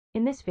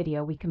In this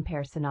video, we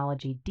compare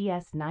Synology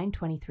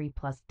DS923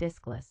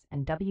 Diskless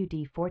and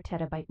WD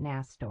 4TB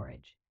NAS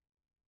Storage.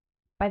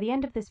 By the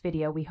end of this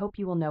video, we hope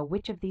you will know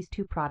which of these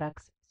two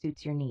products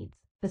suits your needs.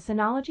 The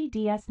Synology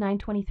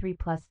DS923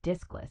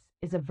 Diskless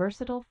is a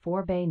versatile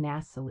 4-bay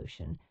NAS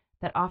solution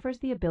that offers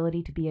the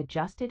ability to be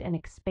adjusted and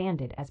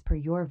expanded as per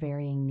your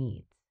varying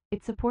needs.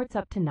 It supports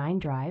up to 9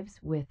 drives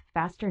with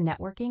faster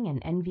networking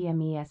and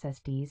NVMe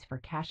SSDs for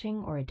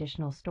caching or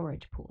additional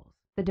storage pools.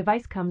 The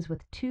device comes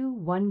with two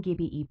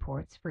 1GBE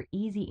ports for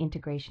easy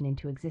integration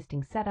into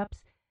existing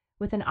setups,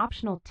 with an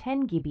optional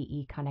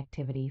 10GBE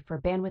connectivity for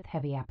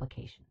bandwidth-heavy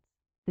applications.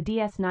 The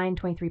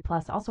DS923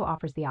 Plus also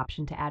offers the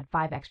option to add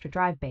 5 extra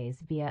drive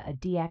bays via a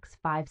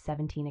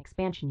DX517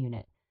 expansion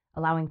unit,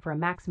 allowing for a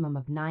maximum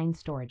of 9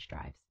 storage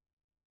drives.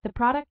 The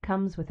product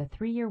comes with a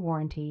 3-year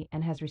warranty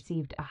and has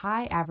received a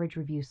high average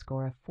review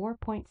score of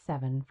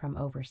 4.7 from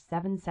over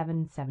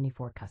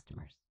 774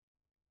 customers.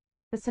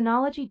 The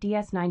Synology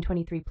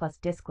DS923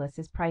 Diskless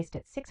is priced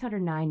at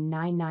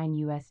 $609.99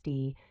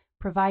 USD,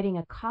 providing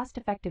a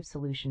cost-effective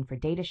solution for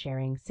data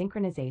sharing,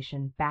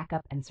 synchronization,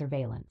 backup, and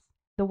surveillance.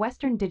 The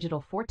Western Digital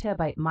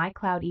 4TB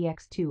MyCloud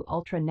EX2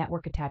 Ultra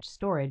Network-Attached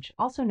Storage,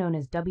 also known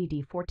as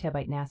WD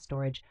 4TB NAS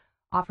Storage,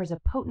 offers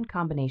a potent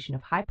combination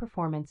of high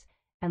performance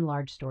and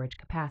large storage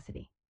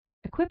capacity.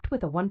 Equipped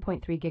with a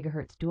 1.3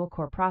 GHz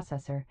dual-core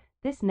processor,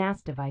 this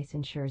NAS device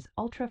ensures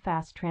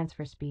ultra-fast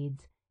transfer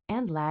speeds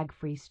and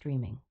lag-free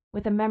streaming.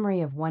 With a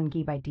memory of 1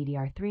 GB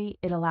DDR3,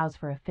 it allows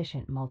for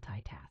efficient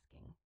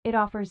multitasking. It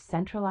offers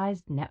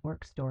centralized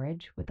network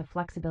storage with the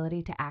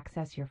flexibility to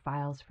access your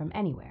files from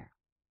anywhere.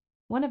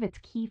 One of its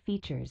key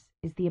features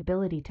is the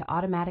ability to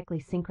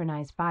automatically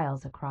synchronize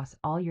files across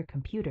all your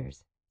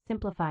computers,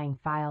 simplifying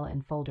file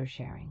and folder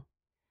sharing.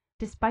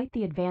 Despite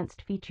the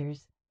advanced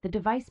features, the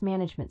device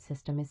management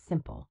system is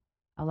simple,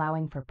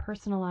 allowing for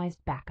personalized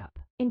backup.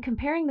 In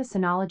comparing the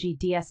Synology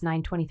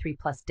DS923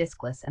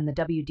 Diskless and the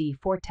WD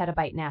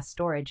 4TB NAS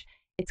Storage,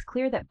 it's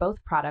clear that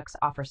both products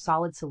offer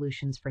solid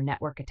solutions for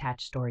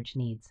network-attached storage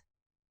needs.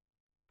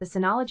 The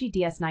Synology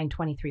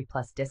DS923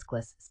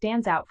 Diskless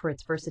stands out for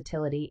its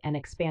versatility and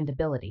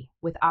expandability,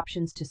 with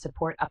options to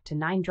support up to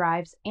 9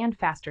 drives and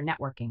faster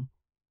networking.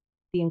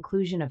 The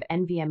inclusion of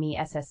NVMe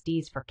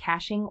SSDs for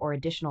caching or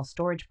additional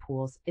storage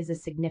pools is a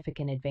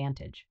significant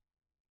advantage.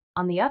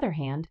 On the other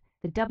hand,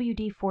 the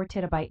WD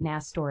 4TB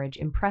NAS Storage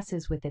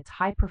impresses with its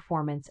high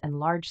performance and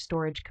large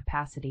storage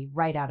capacity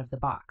right out of the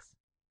box.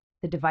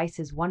 The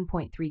device's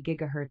 1.3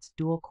 GHz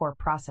dual-core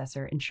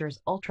processor ensures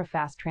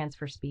ultra-fast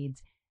transfer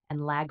speeds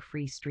and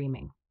lag-free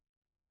streaming,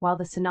 while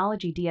the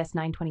Synology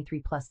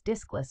DS923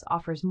 Diskless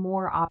offers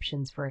more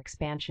options for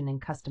expansion and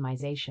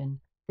customization.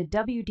 The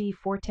WD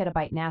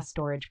 4TB NAS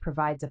Storage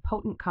provides a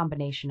potent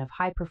combination of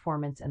high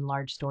performance and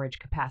large storage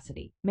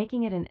capacity,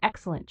 making it an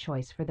excellent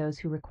choice for those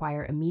who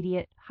require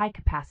immediate,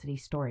 high-capacity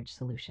storage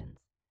solutions.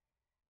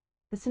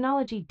 The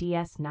Synology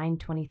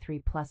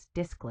DS923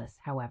 Diskless,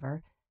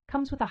 however,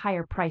 comes with a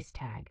higher price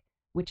tag,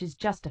 which is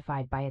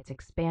justified by its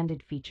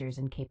expanded features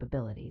and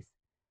capabilities.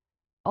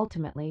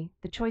 Ultimately,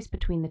 the choice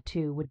between the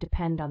two would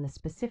depend on the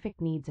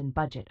specific needs and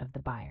budget of the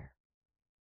buyer.